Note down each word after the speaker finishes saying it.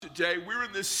today. We're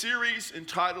in this series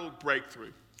entitled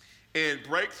Breakthrough. And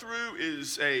Breakthrough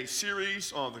is a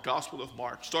series on the Gospel of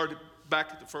Mark, started back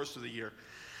at the first of the year.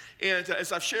 And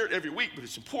as I've shared every week, but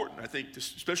it's important, I think,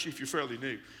 especially if you're fairly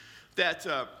new, that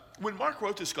when Mark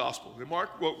wrote this gospel, and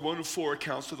Mark wrote one of four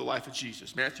accounts of the life of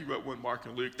Jesus. Matthew wrote one, Mark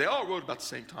and Luke. They all wrote about the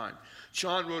same time.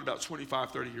 John wrote about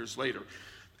 25, 30 years later.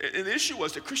 And the issue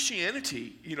was that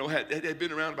Christianity, had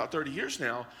been around about 30 years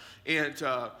now, and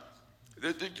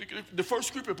the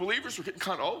first group of believers were getting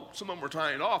kind of old. Some of them were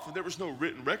dying off, and there was no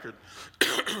written record,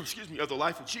 of the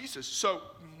life of Jesus. So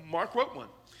Mark wrote one.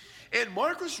 And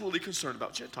Mark was really concerned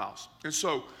about Gentiles. And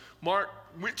so Mark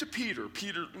went to Peter,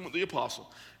 the apostle,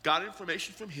 got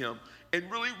information from him, and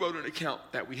really wrote an account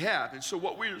that we have. And so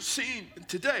what we're seeing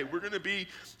today, we're going to be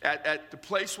at the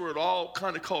place where it all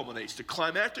kind of culminates, the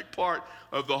climactic part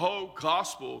of the whole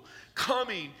gospel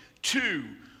coming to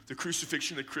the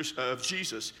crucifixion of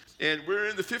Jesus. And we're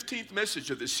in the 15th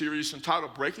message of this series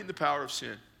entitled Breaking the Power of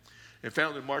Sin, and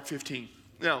found in Mark 15.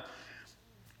 Now,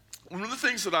 one of the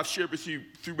things that I've shared with you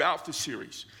throughout this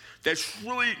series that's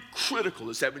really critical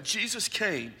is that when Jesus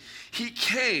came, he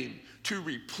came to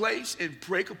replace and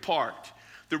break apart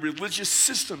the religious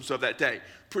systems of that day,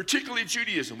 particularly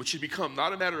Judaism, which had become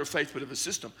not a matter of faith but of a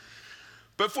system.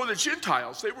 But for the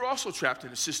Gentiles, they were also trapped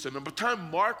in a system. And by the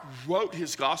time Mark wrote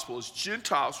his gospel, as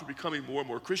Gentiles were becoming more and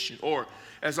more Christian, or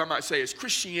as I might say, as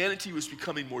Christianity was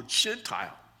becoming more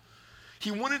Gentile, he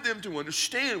wanted them to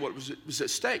understand what was at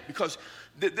stake, because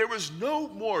there was no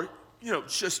more,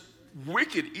 just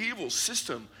wicked, evil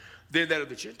system than that of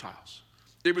the Gentiles.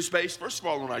 It was based, first of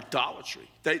all, on idolatry.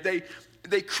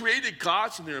 They created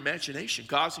gods in their imagination,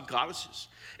 gods and goddesses.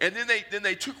 And then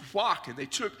they took rock and they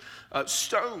took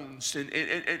stones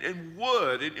and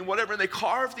wood and whatever, and they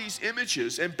carved these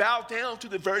images and bowed down to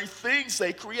the very things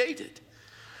they created,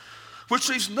 which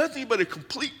leaves nothing but a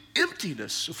complete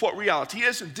emptiness of what reality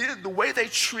is. And then the way they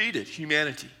treated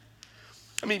humanity.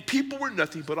 I mean, people were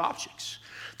nothing but objects.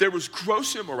 There was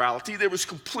gross immorality. There was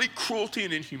complete cruelty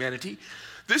and inhumanity.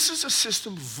 This is a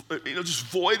system, just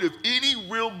void of any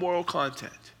real moral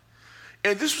content.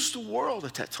 And this was the world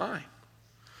at that time.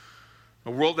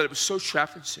 A world that was so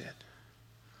trapped in sin.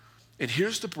 And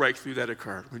here's the breakthrough that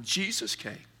occurred. When Jesus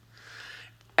came,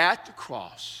 at the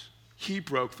cross, he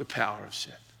broke the power of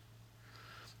sin.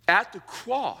 At the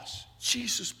cross,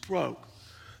 Jesus broke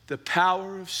the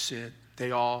power of sin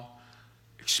they all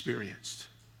experienced.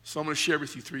 So I'm going to share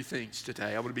with you three things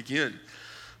today. I want to begin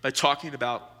by talking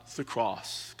about the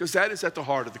cross, because that is at the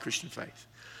heart of the Christian faith.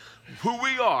 Who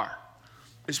we are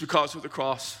is because of the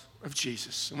cross of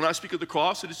Jesus. And when I speak of the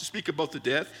cross, it is to speak of both the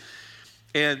death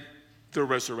and the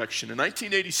resurrection. In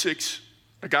 1986,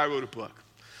 a guy wrote a book.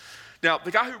 Now, the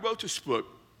guy who wrote this book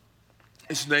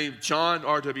is named John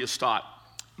R.W. Stott.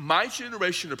 My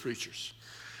generation of preachers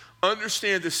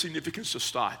understand the significance of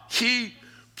Stott. He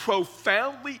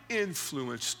profoundly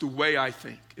influenced the way I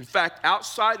think. In fact,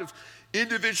 outside of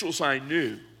individuals I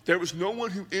knew, there was no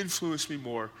one who influenced me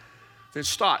more than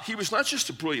Stott. He was not just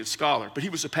a brilliant scholar, but he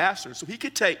was a pastor. So he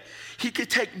could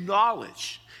take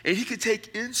knowledge and he could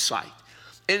take insight.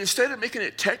 And instead of making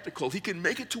it technical, he could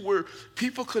make it to where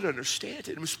people could understand it.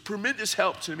 It was tremendous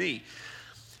help to me.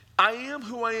 I am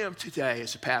who I am today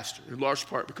as a pastor, in large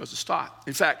part because of Stott.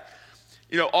 In fact,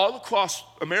 all across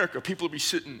America, people will be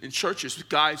sitting in churches with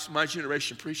guys my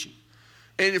generation preaching.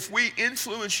 And if we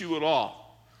influence you at all,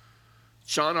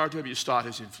 John R.W. Stott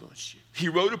has influenced you. He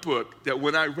wrote a book that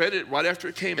when I read it right after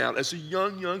it came out as a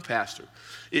young pastor,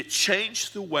 it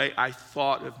changed the way I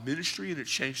thought of ministry and it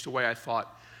changed the way I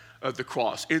thought of the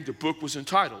cross. And the book was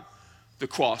entitled The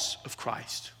Cross of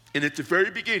Christ. And at the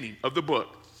very beginning of the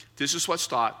book, this is what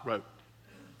Stott wrote.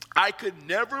 I could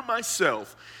never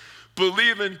myself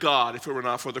believe in God if it were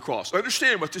not for the cross.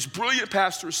 Understand what this brilliant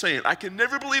pastor is saying. I can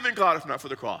never believe in God if not for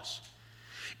the cross.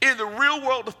 In the real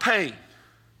world of pain,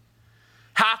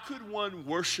 how could one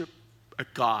worship a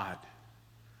God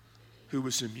who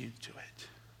was immune to it?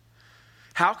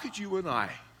 How could you and I,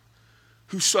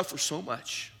 who suffer so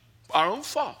much, our own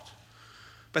fault,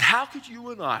 but how could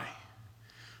you and I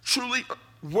truly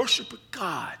worship a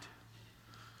God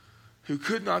who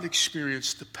could not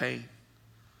experience the pain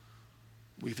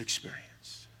we've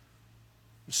experienced?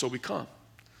 And so we come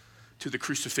to the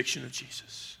crucifixion of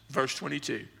Jesus. Verse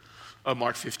 22 of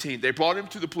Mark 15. They brought him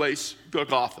to the place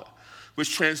Golgotha,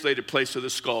 which translated place of the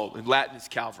skull. In Latin, it's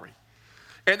Calvary.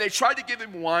 And they tried to give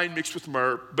him wine mixed with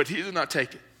myrrh, but he did not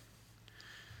take it.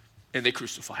 And they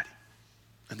crucified him.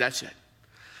 And that's it.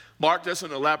 Mark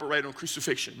doesn't elaborate on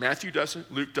crucifixion. Matthew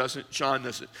doesn't, Luke doesn't, John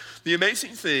doesn't. The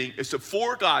amazing thing is the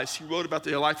four guys who wrote about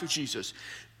the life of Jesus,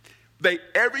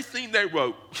 everything they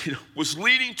wrote was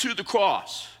leading to the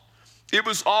cross. It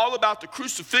was all about the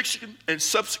crucifixion and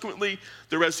subsequently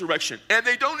the resurrection. And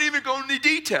they don't even go into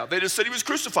detail. They just said he was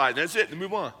crucified, and that's it, and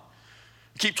move on.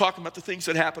 Keep talking about the things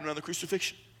that happened around the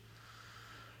crucifixion.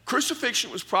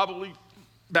 Crucifixion was probably,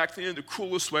 back then, the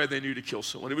cruelest way they knew to kill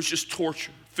someone. It was just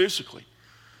torture, physically,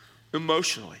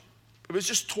 emotionally. It was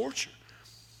just torture.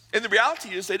 And the reality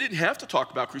is they didn't have to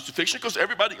talk about crucifixion because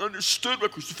everybody understood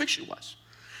what crucifixion was.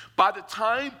 By the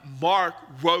time Mark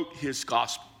wrote his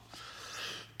gospel,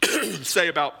 say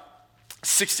about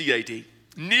 60 AD,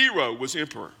 Nero was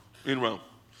emperor in Rome.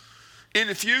 In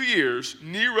a few years,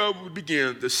 Nero would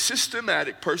begin the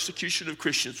systematic persecution of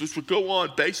Christians, which would go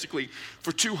on basically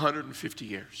for 250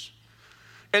 years.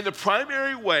 And the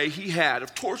primary way he had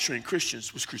of torturing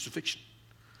Christians was crucifixion.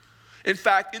 In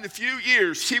fact, in a few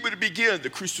years, he would begin the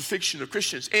crucifixion of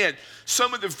Christians. And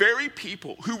some of the very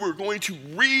people who were going to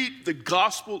read the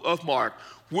Gospel of Mark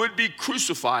would be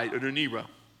crucified under Nero.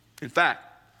 In fact,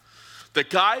 the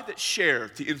guy that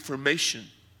shared the information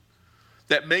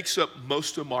that makes up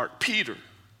most of Mark, Peter,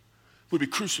 would be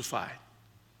crucified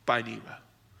by Nero.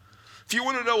 If you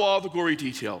want to know all the gory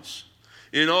details,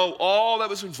 all that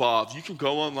was involved, you can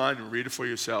go online and read it for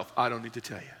yourself. I don't need to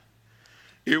tell you.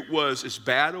 It was as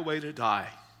bad a way to die.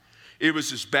 It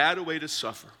was as bad a way to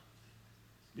suffer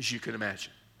as you can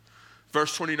imagine.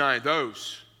 Verse 29,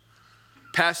 those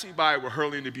passing by were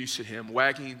hurling abuse at him,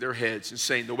 wagging their heads and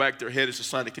saying, to wag their head is a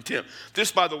sign of contempt.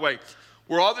 This, by the way,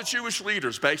 were all the Jewish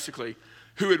leaders, basically,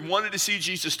 who had wanted to see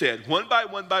Jesus dead. One by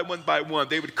one,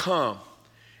 they would come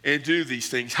and do these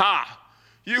things. Ha!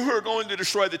 You who are going to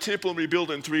destroy the temple and rebuild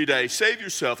it in 3 days, save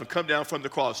yourself and come down from the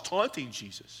cross, taunting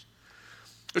Jesus.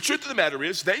 The truth of the matter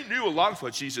is, they knew a lot of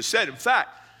what Jesus said. In fact,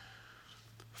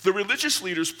 the religious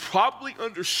leaders probably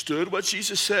understood what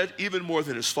Jesus said even more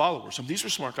than his followers. I mean, these were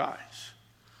smart guys.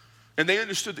 And they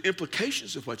understood the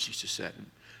implications of what Jesus said.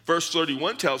 And verse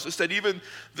 31 tells us that even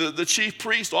the chief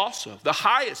priest also, the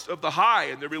highest of the high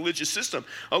in the religious system,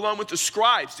 along with the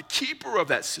scribes, the keeper of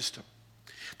that system,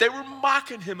 they were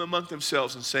mocking him among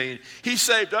themselves and saying, he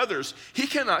saved others, he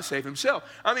cannot save himself.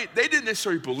 I mean, they didn't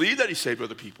necessarily believe that he saved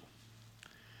other people.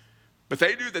 But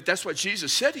they knew that that's what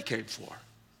Jesus said he came for.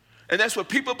 And that's what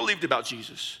people believed about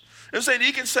Jesus. And saying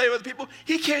he can save other people,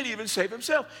 he can't even save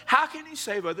himself. How can he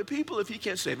save other people if he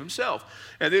can't save himself?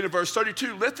 And then in verse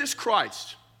 32, let this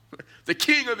Christ, the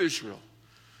King of Israel,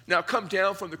 now come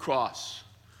down from the cross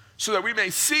so that we may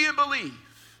see and believe.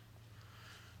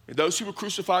 And those who were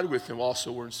crucified with him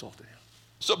also were insulting him.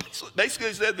 So basically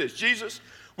he said this, Jesus,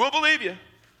 we'll believe you.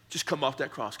 Just come off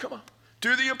that cross. Come on.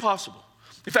 Do the impossible.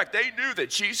 In fact, they knew that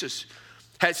Jesus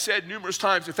had said numerous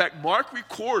times. In fact, Mark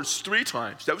records 3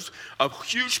 times. That was a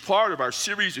huge part of our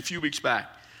series a few weeks back,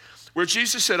 where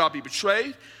Jesus said, I'll be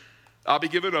betrayed, I'll be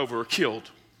given over or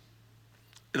killed,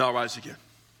 and I'll rise again.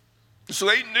 So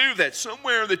they knew that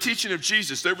somewhere in the teaching of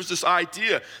Jesus, there was this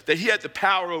idea that he had the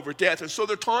power over death. And so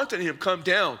they're taunting him, come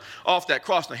down off that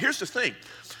cross. Now here's the thing.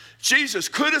 Jesus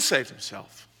could have saved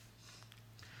himself.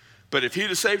 But if he'd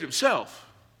have saved himself,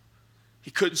 he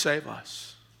couldn't save us.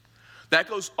 That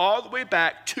goes all the way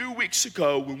back 2 weeks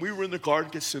ago when we were in the Garden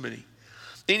of Gethsemane.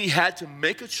 And he had to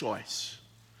make a choice.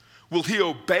 Will he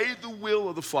obey the will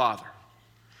of the Father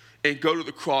and go to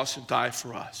the cross and die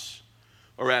for us?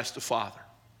 Or ask the Father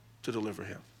to deliver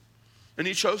him? And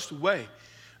he chose the way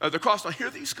of the cross. Now here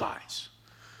are these guys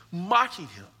mocking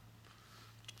him,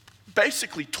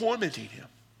 basically tormenting him.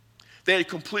 They had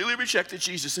completely rejected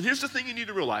Jesus. And here's the thing you need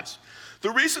to realize.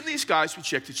 The reason these guys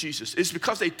rejected Jesus is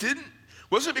because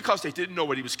wasn't because they didn't know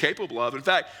what he was capable of. In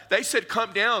fact, they said,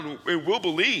 come down and we'll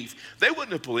believe. They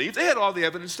wouldn't have believed. They had all the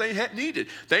evidence they had needed.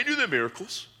 They knew the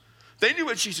miracles. They knew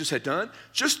what Jesus had done.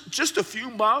 Just a few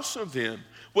miles from them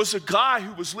was a guy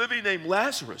who was living named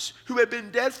Lazarus, who had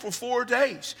been dead for 4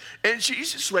 days. And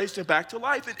Jesus raised him back to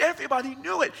life, and everybody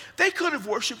knew it. They could have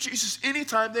worshiped Jesus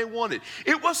anytime they wanted.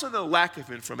 It wasn't a lack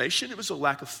of information. It was a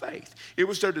lack of faith. It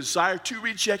was their desire to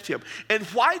reject him. And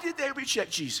why did they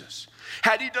reject Jesus?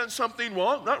 Had he done something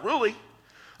wrong? Not really.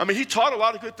 I mean, he taught a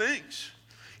lot of good things.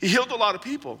 He healed a lot of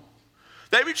people.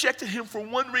 They rejected him for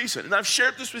one reason, and I've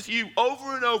shared this with you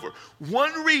over and over.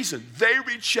 One reason they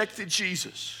rejected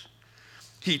Jesus.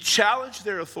 He challenged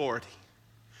their authority.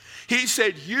 He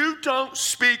said, you don't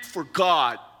speak for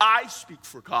God, I speak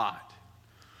for God.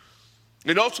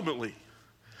 And ultimately,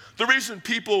 the reason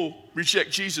people reject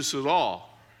Jesus at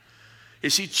all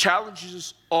is he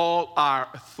challenges all our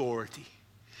authority.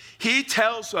 He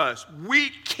tells us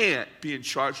we can't be in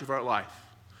charge of our life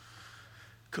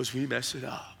because we mess it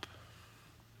up.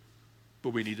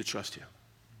 But we need to trust him.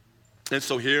 And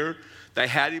so here they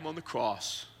had him on the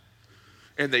cross.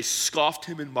 And they scoffed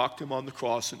him and mocked him on the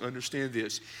cross. And understand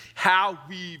this, how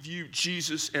we view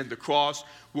Jesus and the cross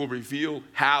will reveal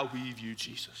how we view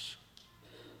Jesus.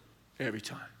 Every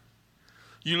time.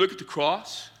 You look at the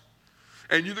cross,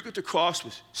 and you look at the cross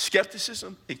with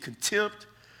skepticism and contempt,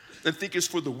 and think it's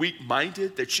for the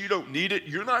weak-minded, that you don't need it,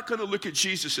 you're not going to look at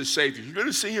Jesus as Savior. You're going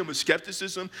to see him with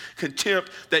skepticism, contempt,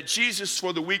 that Jesus is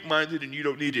for the weak-minded and you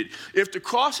don't need it. If the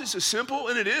cross is a symbol,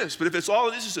 and it is, but if it's all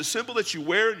it is a symbol that you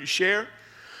wear and you share,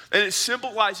 and it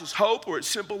symbolizes hope, or it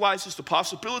symbolizes the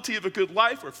possibility of a good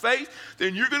life or faith,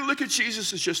 then you're going to look at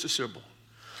Jesus as just a symbol.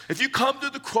 If you come to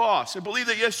the cross and believe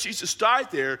that, yes, Jesus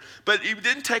died there, but he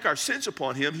didn't take our sins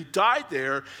upon him, he died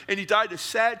there, and he died a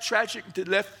sad, tragic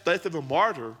death of a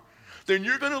martyr, then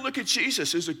you're going to look at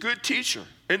Jesus as a good teacher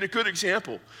and a good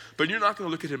example, but you're not going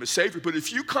to look at him as Savior. But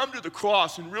if you come to the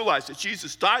cross and realize that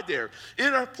Jesus died there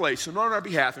in our place and on our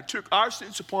behalf and took our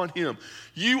sins upon him,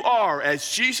 you are,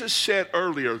 as Jesus said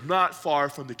earlier, not far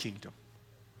from the kingdom,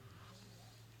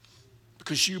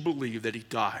 because you believe that he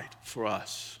died for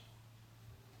us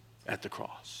at the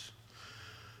cross.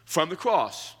 From the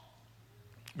cross,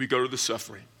 we go to the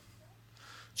suffering.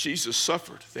 Jesus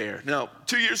suffered there. Now,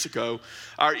 2 years ago,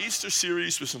 our Easter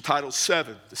series was entitled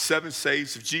 7, the 7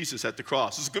 sayings of Jesus at the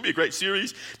cross. This is going to be a great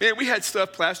series. Man, we had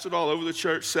stuff plastered all over the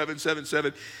church, 7, 7,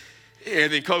 7,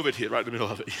 and then COVID hit right in the middle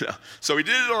of it. So we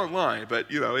did it online, but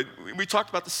we talked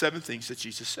about the 7 things that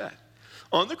Jesus said.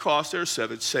 On the cross, there are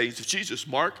 7 sayings of Jesus.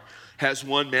 Mark has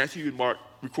 1, Matthew and Mark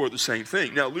record the same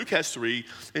thing. Now, Luke has 3,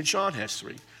 and John has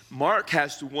 3. Mark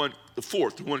has the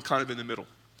 4th, the one kind of in the middle.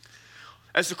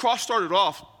 As the cross started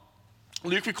off,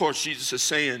 Luke records Jesus as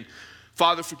saying,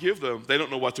 Father, forgive them. They don't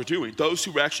know what they're doing. Those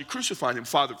who were actually crucifying him,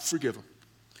 Father, forgive them.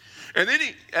 And then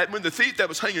when the thief that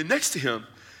was hanging next to him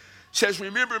says,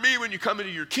 remember me when you come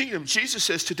into your kingdom, Jesus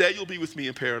says, today you'll be with me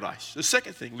in paradise. The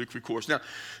second thing Luke records. Now,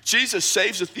 Jesus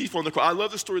saves the thief on the cross. I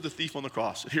love the story of the thief on the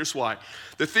cross. And here's why.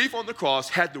 The thief on the cross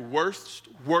had the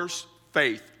worst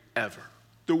faith ever.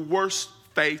 The worst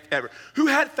faith ever. Who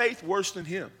had faith worse than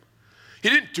him? He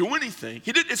didn't do anything.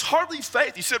 It's hardly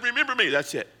faith. He said, remember me,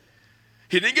 that's it.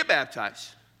 He didn't get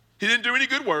baptized. He didn't do any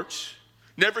good works.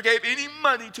 Never gave any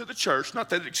money to the church.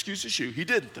 Not that it excuses you. He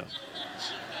didn't, though.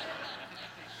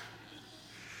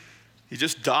 He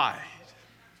just died.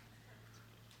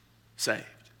 Saved.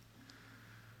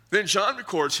 Then John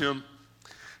records him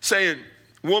saying,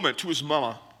 woman, to his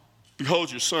mama,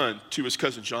 behold your son, to his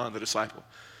cousin John, the disciple.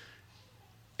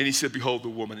 And he said, behold the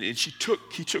woman. And he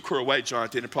took her away, John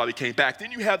did, and probably came back.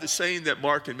 Then you have the saying that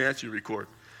Mark and Matthew record.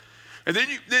 And then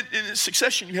in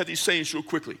succession, you have these sayings real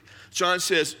quickly. John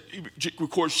says, he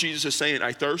records Jesus as saying,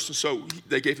 I thirst. And so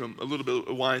they gave him a little bit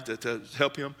of wine to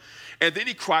help him. And then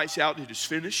he cries out, it is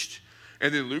finished.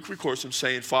 And then Luke records him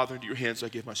saying, Father, into your hands I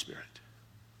give my spirit.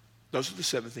 Those are the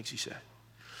 7 things he said.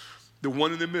 The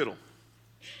one in the middle,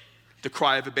 the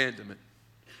cry of abandonment,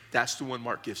 that's the one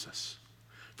Mark gives us.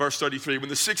 Verse 33, when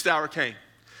the 6th hour came,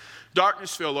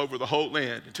 darkness fell over the whole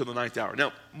land until the 9th hour.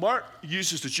 Now, Mark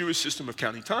uses the Jewish system of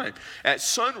counting time. At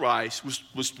sunrise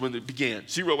was when it began,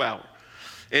 0 hour.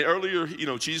 And earlier,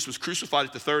 Jesus was crucified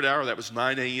at the 3rd hour. That was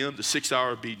 9 a.m. The 6th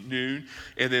hour would be noon.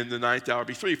 And then the 9th hour would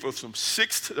be 3.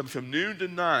 From noon to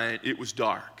 9, it was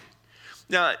dark.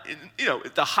 Now,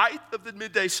 at the height of the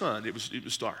midday sun, it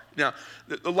was dark. Now,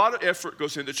 a lot of effort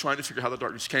goes into trying to figure out how the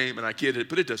darkness came, and I get it,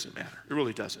 but it doesn't matter. It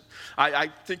really doesn't. I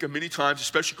think of many times,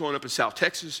 especially growing up in South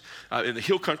Texas, in the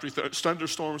hill country,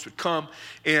 thunderstorms would come,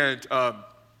 and all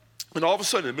of a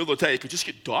sudden, in the middle of the day, it could just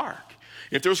get dark.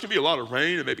 If there was going to be a lot of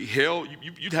rain and maybe hail,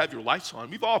 you'd have your lights on.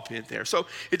 We've all been there. So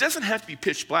it doesn't have to be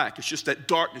pitch black. It's just that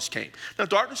darkness came. Now,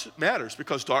 darkness matters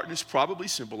because darkness probably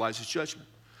symbolizes judgment.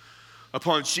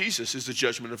 Upon Jesus is the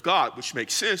judgment of God, which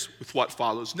makes sense with what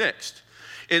follows next.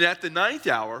 And at the 9th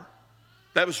hour,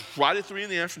 that was right at 3 in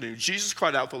the afternoon, Jesus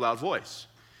cried out with a loud voice,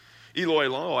 Eloi,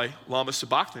 Eloi, lama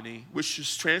sabachthani, which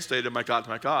is translated, my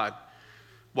God,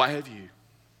 why have you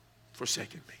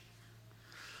forsaken me?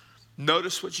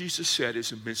 Notice what Jesus said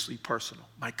is immensely personal.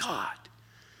 My God,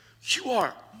 you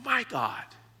are my God,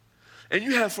 and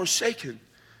you have forsaken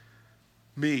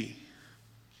me.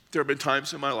 There have been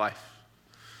times in my life,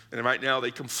 and right now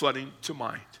they come flooding to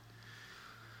mind,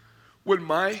 when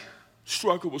my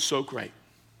struggle was so great,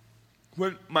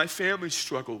 when my family's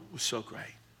struggle was so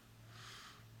great,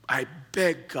 I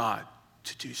begged God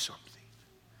to do something.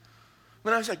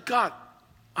 When I was like, God,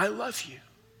 I love you.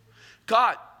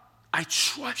 God, I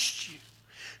trust you.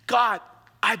 God,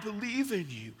 I believe in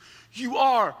you. You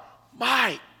are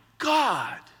my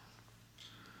God.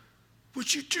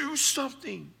 Would you do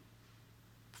something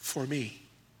for me?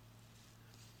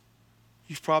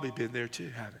 You've probably been there too,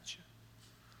 haven't you?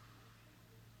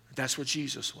 That's what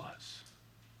Jesus was.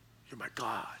 You're my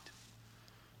God.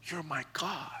 You're my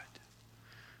God.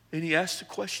 And he asked the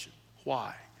question,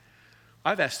 why?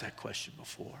 I've asked that question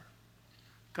before.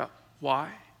 God, why?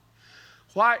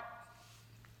 Why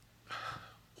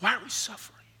are we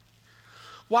suffering?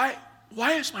 Why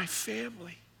is my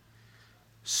family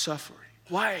suffering?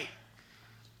 Why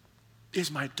is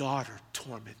my daughter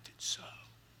tormented so?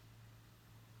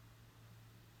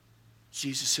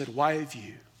 Jesus said, why have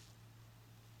you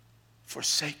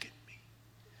forsaken me?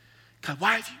 God,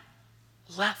 why have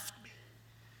you left me?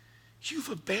 You've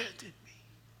abandoned me.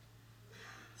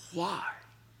 Why?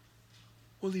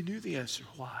 Well, he knew the answer,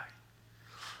 why.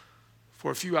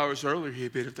 For a few hours earlier, he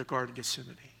had been at the Garden of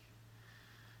Gethsemane.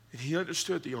 And he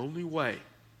understood the only way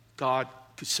God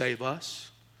could save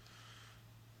us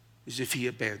is if he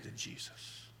abandoned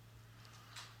Jesus.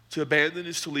 To abandon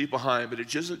is to leave behind, but it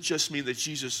doesn't just mean that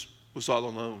Jesus was all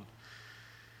alone.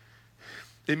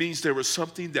 It means there was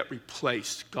something that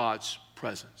replaced God's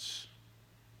presence.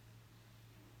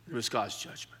 It was God's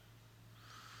judgment.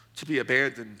 To be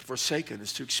abandoned, forsaken,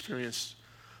 is to experience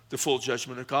the full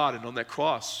judgment of God. And on that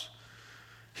cross,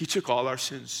 he took all our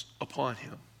sins upon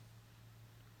him.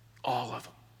 All of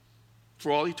them.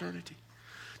 For all eternity.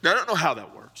 Now, I don't know how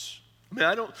that works. I mean,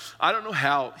 I don't know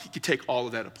how he could take all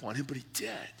of that upon him, but he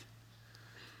did.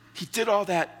 He did all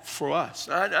that for us.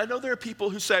 I know there are people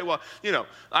who say, well,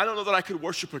 I don't know that I could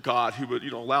worship a God who would,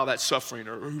 allow that suffering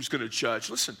or who's going to judge.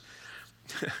 Listen,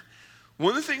 one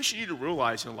of the things you need to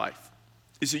realize in life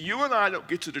is that you and I don't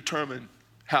get to determine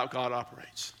how God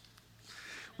operates.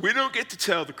 We don't get to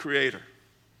tell the Creator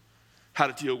how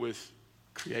to deal with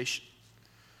creation.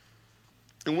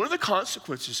 And one of the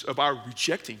consequences of our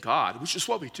rejecting God, which is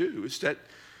what we do, is that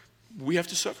we have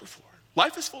to suffer for it.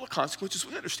 Life is full of consequences.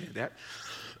 We understand that.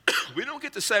 We don't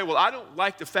get to say, well, I don't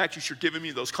like the fact that you're giving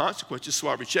me those consequences, so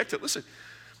I reject it. Listen,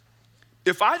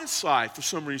 if I decide for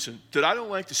some reason that I don't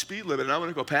like the speed limit and I want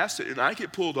to go past it and I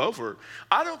get pulled over,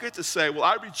 I don't get to say, well,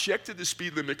 I rejected the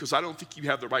speed limit because I don't think you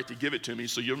have the right to give it to me,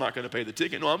 so you're not going to pay the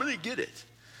ticket. No, I'm going to get it.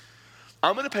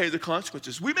 I'm going to pay the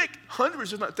consequences. We make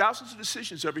hundreds, if not thousands of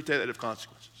decisions every day that have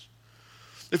consequences.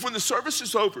 If when the service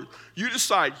is over, you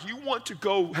decide you want to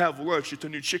go have lunch at the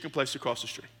new chicken place across the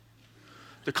street,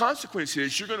 the consequence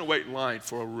is you're going to wait in line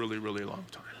for a really, really long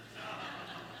time.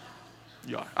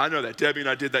 Yeah, I know that. Debbie and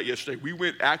I did that yesterday. We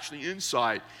went actually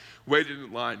inside, waited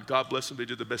in line. God bless them. They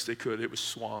did the best they could. It was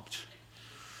swamped.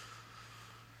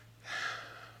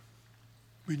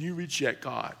 When you reject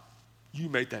God, you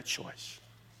made that choice.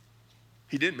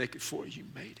 He didn't make it for you. You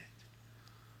made it.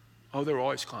 Oh, there are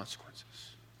always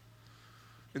consequences.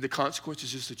 And the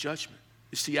consequences is the judgment.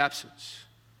 It's the absence.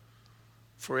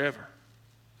 Forever.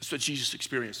 That's what Jesus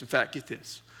experienced. In fact, get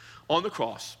this. On the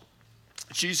cross,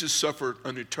 Jesus suffered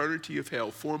an eternity of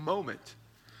hell for a moment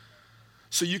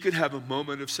so you could have a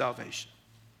moment of salvation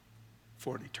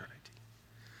for an eternity.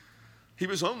 He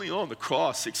was only on the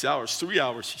cross 6 hours. 3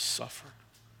 hours he suffered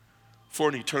for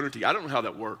an eternity. I don't know how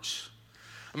that works.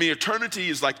 I mean, eternity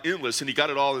is like endless, and he got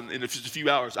it all in just a few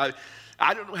hours.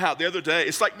 I don't know how. The other day,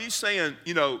 it's like me saying,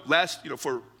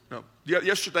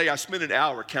 yesterday I spent an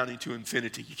hour counting to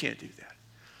infinity. You can't do that.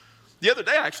 The other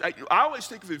day, I always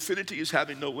think of infinity as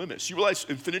having no limits. You realize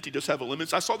infinity does have a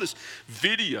limit? I saw this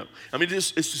video. I mean,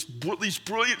 it's just these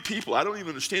brilliant people, I don't even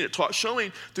understand it,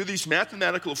 showing through these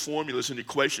mathematical formulas and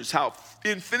equations how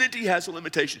infinity has a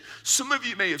limitation. Some of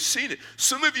you may have seen it.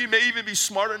 Some of you may even be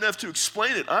smart enough to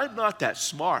explain it. I'm not that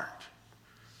smart.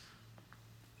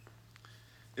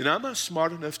 And I'm not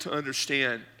smart enough to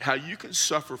understand how you can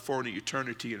suffer for an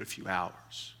eternity in a few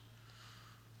hours.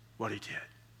 What he did.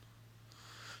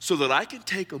 So that I can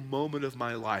take a moment of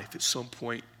my life at some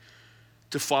point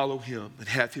to follow him and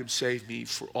have him save me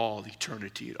for all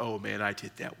eternity. And oh man, I did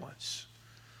that once.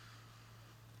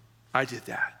 I did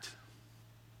that.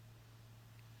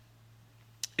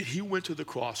 And he went to the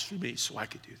cross for me so I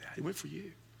could do that. He went for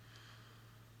you.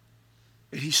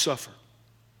 And he suffered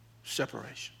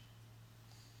separation.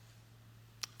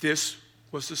 This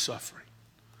was the suffering.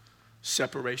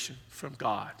 Separation from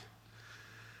God.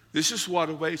 This is what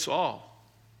awaits all.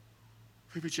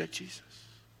 We reject Jesus.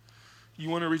 You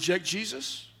want to reject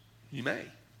Jesus? You may.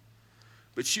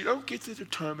 But you don't get to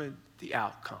determine the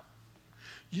outcome.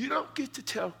 You don't get to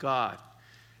tell God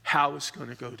how it's going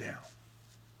to go down.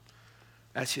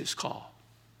 That's his call.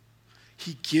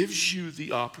 He gives you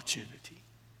the opportunity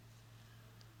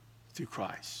through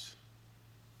Christ.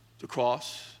 The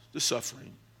cross, the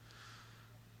suffering,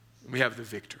 and we have the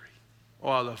victory.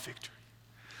 Oh, I love victory.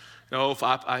 If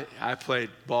I played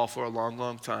ball for a long,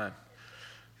 long time.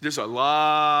 There's a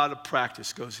lot of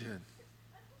practice goes in,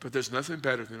 but there's nothing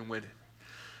better than winning.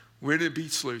 Winning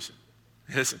beats losing.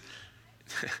 Listen,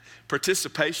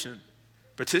 participation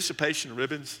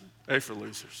ribbons, they're for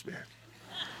losers, man.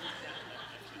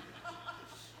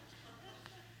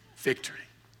 Victory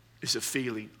is a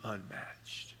feeling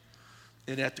unmatched.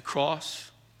 And at the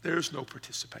cross, there's no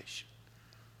participation.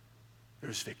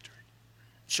 There's victory.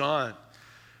 John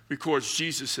records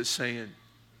Jesus as saying,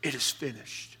 it is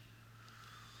finished.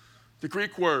 The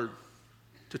Greek word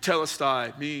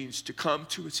tetelestai means to come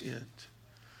to its end.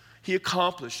 He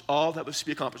accomplished all that was to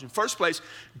be accomplished. In the first place,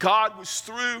 God was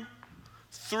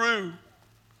through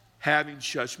having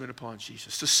judgment upon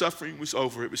Jesus. The suffering was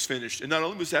over. It was finished. And not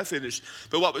only was that finished,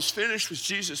 but what was finished was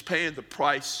Jesus paying the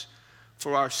price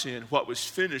for our sin. What was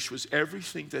finished was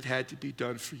everything that had to be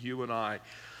done for you and I,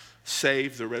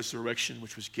 save the resurrection,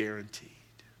 which was guaranteed.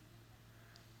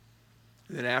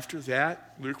 And then after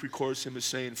that, Luke records him as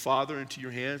saying, Father, into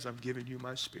your hands I'm giving you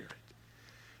my spirit.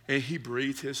 And he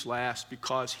breathed his last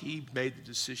because he made the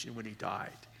decision when he died.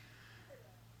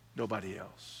 Nobody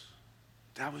else.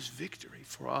 That was victory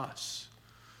for us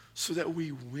so that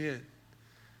we win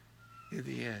in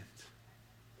the end.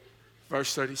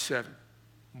 Verse 37,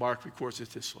 Mark records it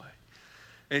this way.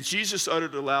 And Jesus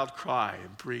uttered a loud cry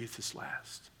and breathed his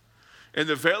last. And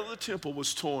the veil of the temple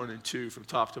was torn in two from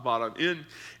top to bottom.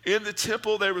 In the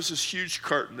temple, there was this huge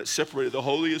curtain that separated the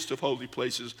holiest of holy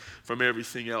places from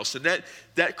everything else. And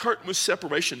that curtain was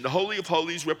separation. The Holy of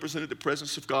Holies represented the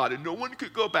presence of God. And no one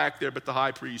could go back there but the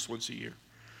high priest once a year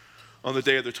on the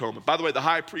Day of the Atonement. By the way, the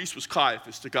high priest was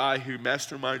Caiaphas, the guy who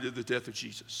masterminded the death of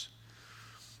Jesus.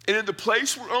 And in the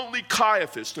place where only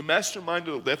Caiaphas, the mastermind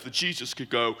of the death of Jesus, could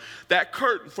go, that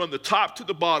curtain from the top to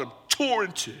the bottom tore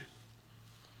in two.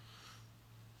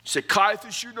 He said,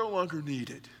 Caiaphas, you're no longer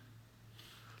needed.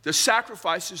 The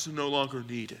sacrifices are no longer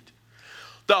needed.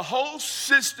 The whole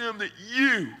system that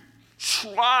you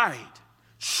tried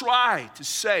to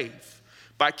save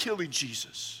by killing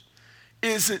Jesus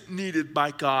isn't needed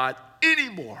by God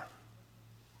anymore.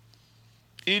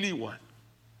 Anyone,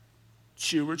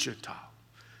 Jew or Gentile,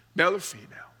 male or female,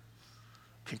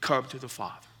 can come to the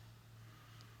Father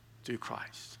through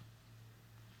Christ.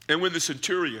 And when the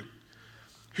centurion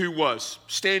who was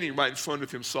standing right in front of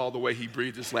him saw the way he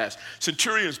breathed his last.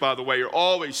 Centurions, by the way, are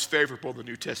always favorable in the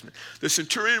New Testament. The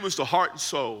centurion was the heart and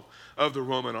soul of the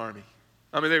Roman army.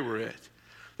 I mean, they were it.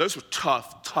 Those were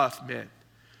tough men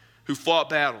who fought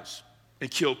battles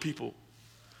and killed people.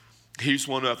 He's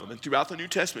one of them. And throughout the New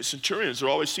Testament, centurions are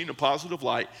always seen in a positive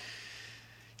light.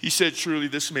 He said, truly,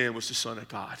 this man was the Son of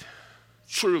God.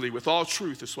 Truly, with all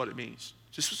truth, is what it means.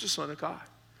 This was the Son of God.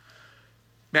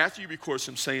 Matthew records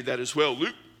him saying that as well.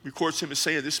 Luke records him as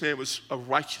saying this man was a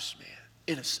righteous man,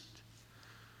 innocent.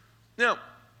 Now,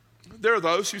 there are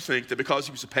those who think that because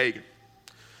he was a pagan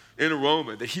and a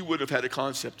Roman, that he wouldn't have had a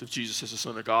concept of Jesus as the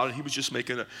Son of God, and he was just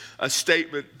making a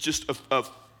statement just of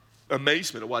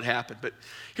amazement at what happened. But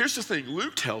here's the thing.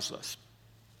 Luke tells us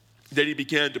that he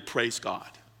began to praise God.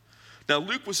 Now,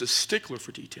 Luke was a stickler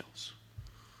for details.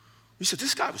 He said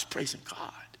this guy was praising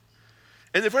God.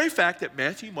 And the very fact that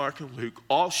Matthew, Mark, and Luke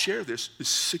all share this is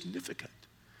significant.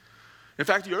 In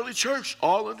fact, the early church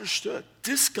all understood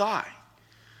this guy,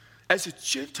 as a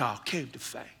Gentile, came to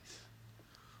faith.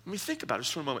 Let me think about this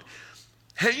for a moment.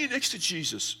 Hanging next to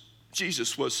Jesus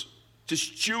was this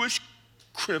Jewish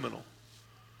criminal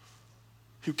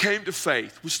who came to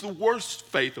faith, was the worst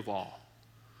faith of all.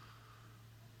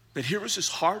 And here was this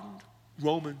hardened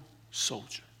Roman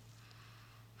soldier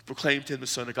who proclaimed him the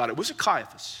Son of God. It wasn't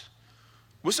Caiaphas.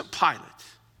 It wasn't Pilate.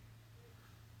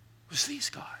 It was these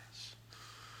guys.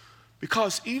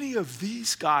 Because any of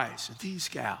these guys and these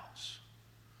gals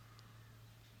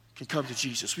can come to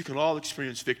Jesus. We can all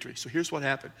experience victory. So here's what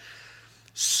happened.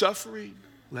 Suffering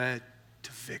led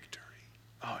to victory.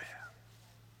 Oh, yeah.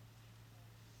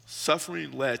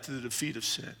 Suffering led to the defeat of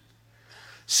sin.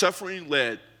 Suffering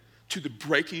led to the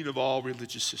breaking of all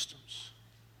religious systems.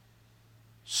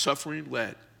 Suffering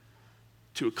led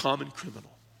to a common criminal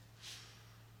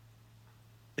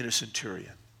and a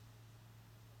centurion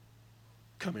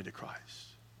coming to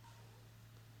Christ.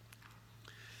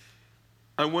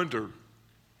 I wonder,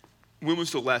 when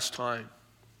was the last time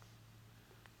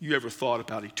you ever thought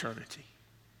about eternity?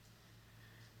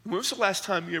 When was the last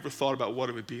time you ever thought about what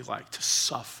it would be like to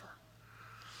suffer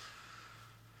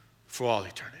for all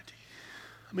eternity?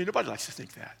 I mean, nobody likes to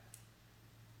think that.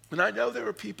 And I know there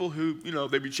are people who,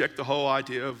 they reject the whole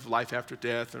idea of life after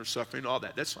death or suffering, all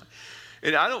that. That's fine.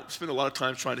 And I don't spend a lot of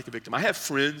time trying to convict them. I have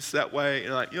friends that way,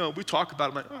 and we talk about it.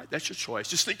 I'm like, all right, that's your choice.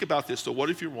 Just think about this, though. What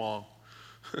if you're wrong?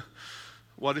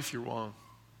 What if you're wrong?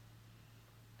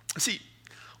 See,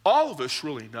 all of us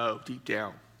really know deep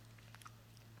down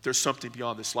there's something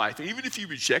beyond this life. And even if you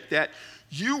reject that,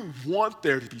 you want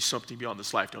there to be something beyond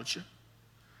this life, don't you?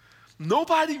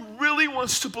 Nobody really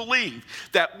wants to believe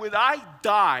that when I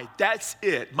die, that's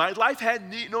it. My life had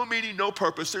no meaning, no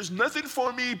purpose. There's nothing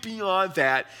for me beyond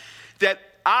that, that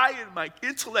I and my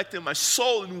intellect and my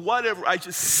soul and whatever, I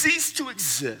just cease to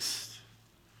exist.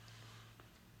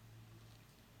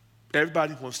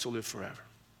 Everybody wants to live forever.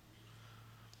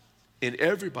 And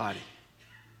everybody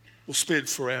will spend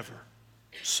forever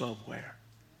somewhere.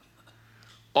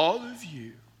 All of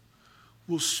you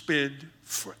will spend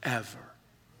forever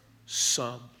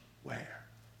somewhere.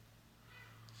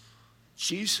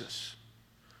 Jesus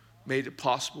made it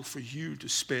possible for you to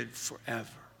spend forever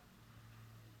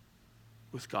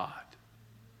with God.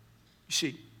 You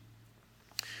see,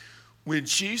 when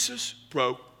Jesus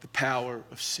broke the power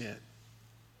of sin,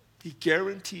 he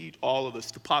guaranteed all of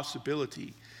us the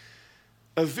possibility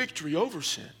of victory over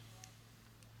sin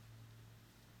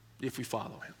if we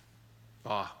follow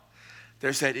him.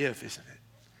 There's that if, isn't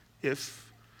it?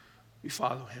 If we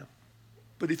follow him.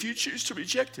 But if you choose to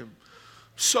reject him,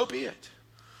 so be it.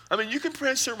 I mean, you can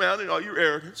prance around in all your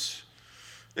arrogance,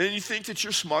 and you think that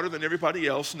you're smarter than everybody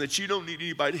else and that you don't need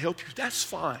anybody to help you. That's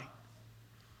fine.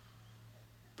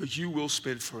 But you will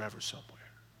spend forever somewhere,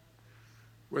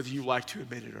 whether you like to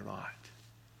admit it or not.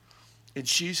 And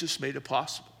Jesus made it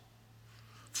possible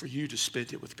for you to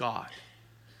spend it with God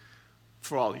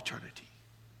for all eternity.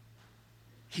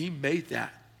 He made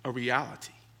that a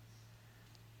reality.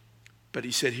 But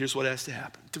he said, here's what has to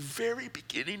happen. At the very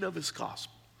beginning of his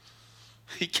gospel,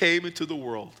 he came into the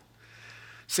world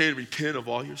saying, repent of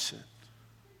all your sin.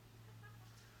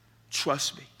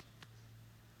 Trust me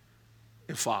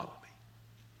and follow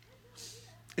me.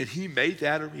 And he made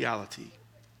that a reality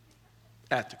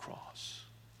at the cross.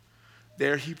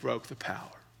 There he broke the power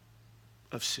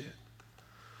of sin.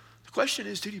 The question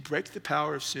is, did he break the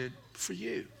power of sin for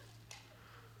you?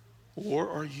 Or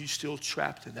are you still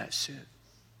trapped in that sin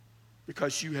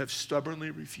because you have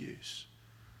stubbornly refused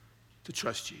to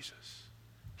trust Jesus?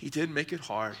 He didn't make it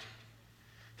hard.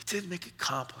 He didn't make it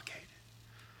complicated.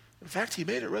 In fact, he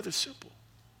made it rather simple.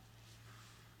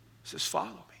 He says, follow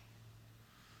me.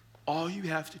 All you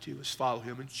have to do is follow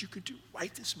him, and you can do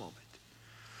right this moment.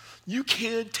 You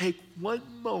can take one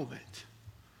moment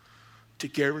to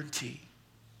guarantee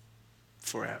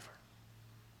forever.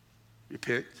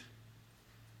 Repent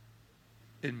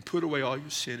and put away all your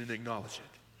sin and acknowledge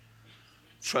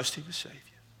it. Trust him to save you.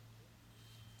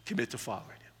 Commit to following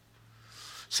him.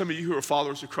 Some of you who are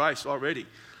followers of Christ already,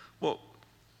 well,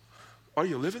 are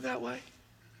you living that way?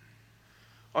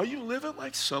 Are you living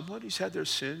like someone who's had their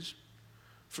sins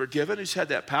forgiven, who's had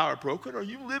that power broken? Or are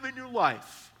you living your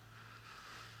life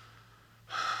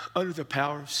under the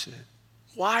power of sin?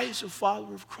 Why, as a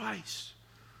follower of Christ,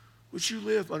 would you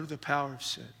live under the power of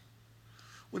sin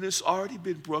when it's already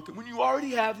been broken, when you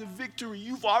already have the victory,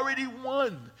 you've already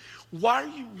won? Why are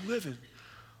you living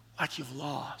like you've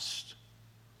lost?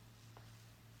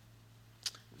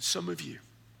 Some of you,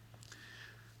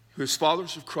 who as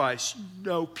followers of Christ, you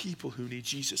know people who need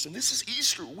Jesus. And this is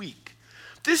Easter week.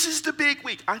 This is the big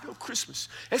week. I know Christmas,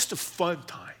 that's the fun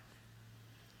time.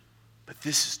 But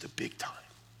this is the big time.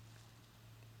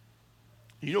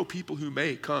 You know people who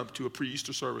may come to a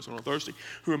pre-Easter service on a Thursday,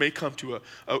 who may come to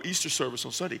a Easter service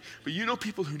on Sunday, but you know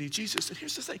people who need Jesus. And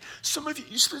here's the thing. Some of you,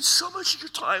 you spend so much of your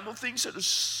time on things that are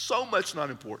so much not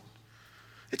important.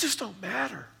 It just don't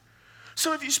matter.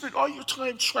 Some of you spend all your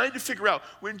time trying to figure out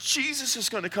when Jesus is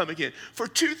going to come again. For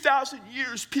 2,000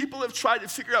 years, people have tried to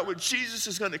figure out when Jesus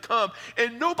is going to come,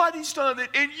 and nobody's done it,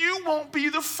 and you won't be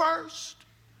the first.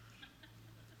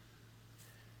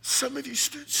 Some of you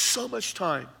spend so much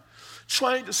time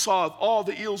trying to solve all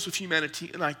the ills of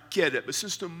humanity, and I get it, but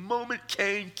since the moment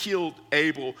Cain killed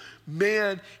Abel,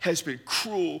 man has been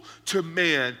cruel to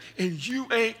man, and you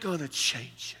ain't going to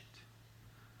change it.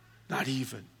 Not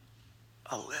even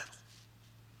a little.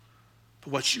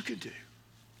 But what you can do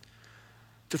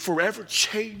to forever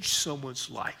change someone's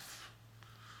life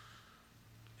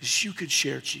is you can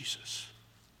share Jesus.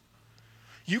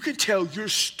 You can tell your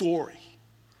story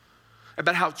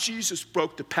about how Jesus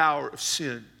broke the power of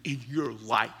sin in your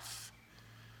life.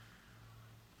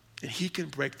 And he can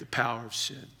break the power of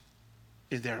sin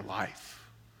in their life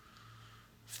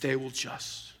if they will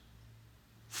just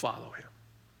follow him.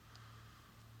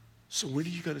 So when are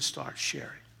you going to start sharing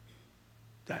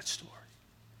that story?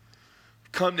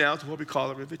 Come now to what we call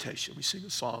our invitation. We sing a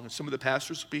song, and some of the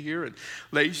pastors will be here. And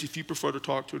ladies, if you prefer to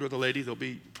talk to another lady, there'll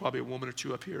be probably a woman or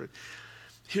two up here. And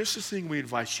here's the thing we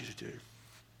invite you to do.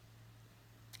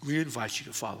 We invite you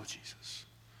to follow Jesus.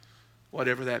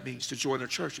 whatever that means, to join our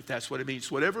church if that's what it means.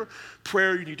 Whatever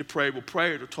prayer you need to pray, we'll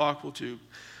pray it or talk, we'll do.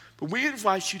 But we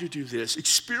invite you to do this.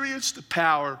 Experience the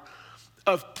power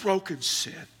of broken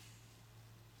sin.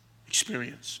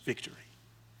 Experience victory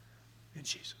in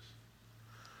Jesus.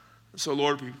 And so,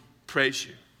 Lord, we praise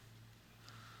you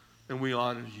and we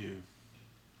honor you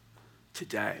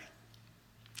today.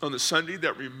 On the Sunday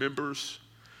that remembers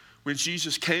when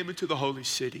Jesus came into the holy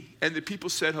city and the people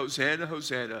said, Hosanna,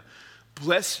 Hosanna,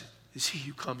 blessed is he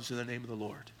who comes in the name of the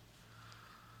Lord.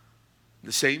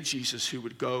 The same Jesus who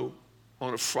would go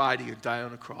on a Friday and die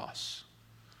on a cross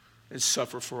and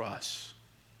suffer for us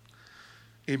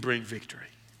and bring victory.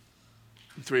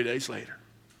 And 3 days later,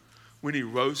 when he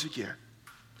rose again,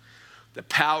 the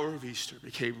power of Easter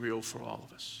became real for all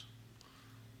of us.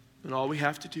 And all we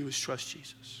have to do is trust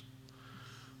Jesus.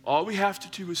 All we have to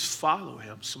do is follow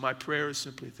him. So my prayer is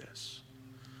simply this.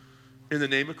 In the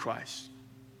name of Christ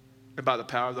and by the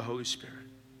power of the Holy Spirit,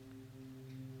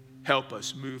 help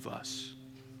us, move us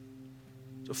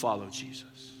to follow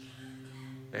Jesus.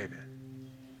 Amen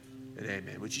and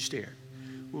amen. Would you stand?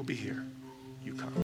 We'll be here. You come.